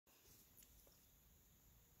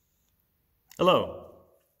Hello.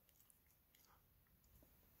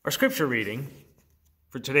 Our scripture reading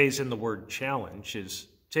for today's In the Word challenge is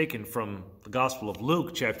taken from the Gospel of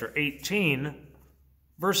Luke, chapter 18,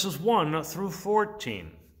 verses 1 through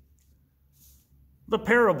 14. The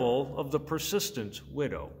parable of the persistent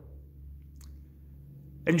widow.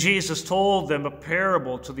 And Jesus told them a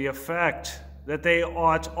parable to the effect that they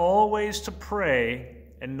ought always to pray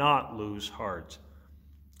and not lose heart.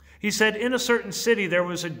 He said, in a certain city there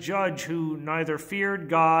was a judge who neither feared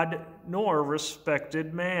God nor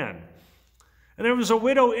respected man. And there was a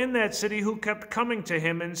widow in that city who kept coming to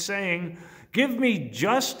him and saying, "Give me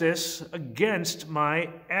justice against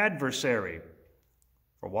my adversary."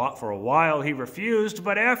 For a while he refused,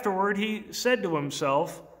 but afterward he said to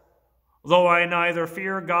himself, "Though I neither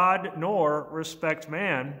fear God nor respect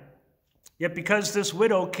man, yet because this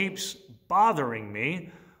widow keeps bothering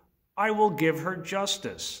me, I will give her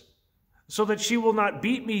justice, so that she will not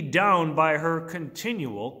beat me down by her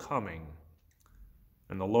continual coming."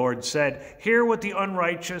 And the Lord said, "Hear what the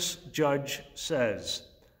unrighteous judge says.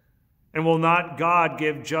 And will not God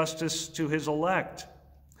give justice to his elect,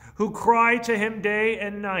 who cry to him day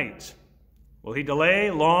and night? Will he delay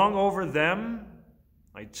long over them?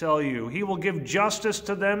 I tell you, he will give justice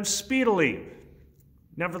to them speedily.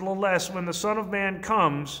 Nevertheless, when the Son of Man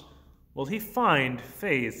comes, will he find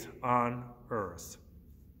faith on earth?"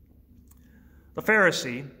 The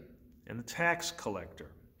Pharisee and the tax collector.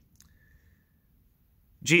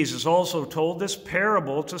 Jesus also told this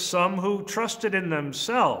parable to some who trusted in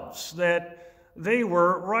themselves that they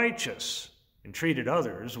were righteous and treated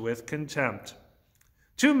others with contempt.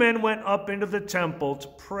 Two men went up into the temple to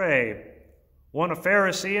pray, one a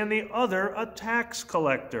Pharisee and the other a tax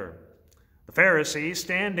collector. The Pharisee,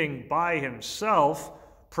 standing by himself,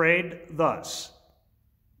 prayed thus,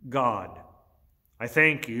 "God, I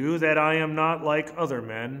thank you that I am not like other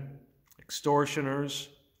men, extortioners,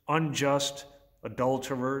 unjust,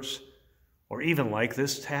 adulterers, or even like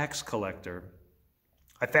this tax collector.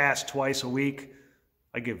 I fast twice a week.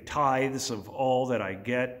 I give tithes of all that I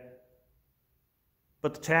get."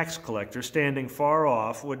 But the tax collector, standing far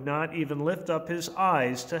off, would not even lift up his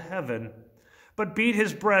eyes to heaven, but beat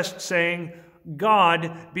his breast, saying,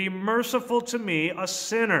 "God, be merciful to me, a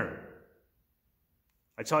sinner."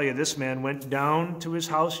 I tell you, this man went down to his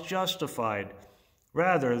house justified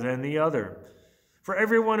rather than the other. For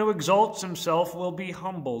everyone who exalts himself will be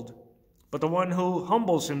humbled, but the one who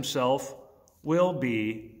humbles himself will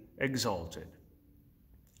be exalted.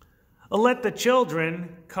 Let the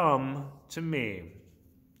children come to me.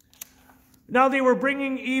 Now they were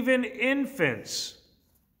bringing even infants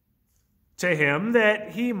to him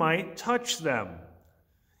that he might touch them.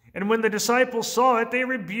 And when the disciples saw it, they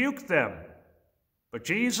rebuked them. But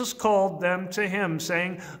Jesus called them to him,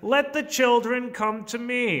 saying, "Let the children come to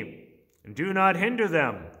me, and do not hinder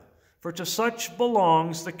them, for to such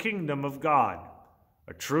belongs the kingdom of God.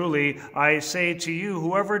 Truly, I say to you,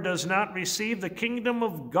 whoever does not receive the kingdom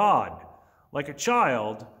of God like a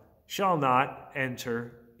child shall not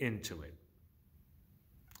enter into it."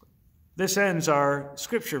 This ends our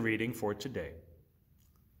scripture reading for today.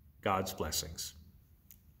 God's blessings.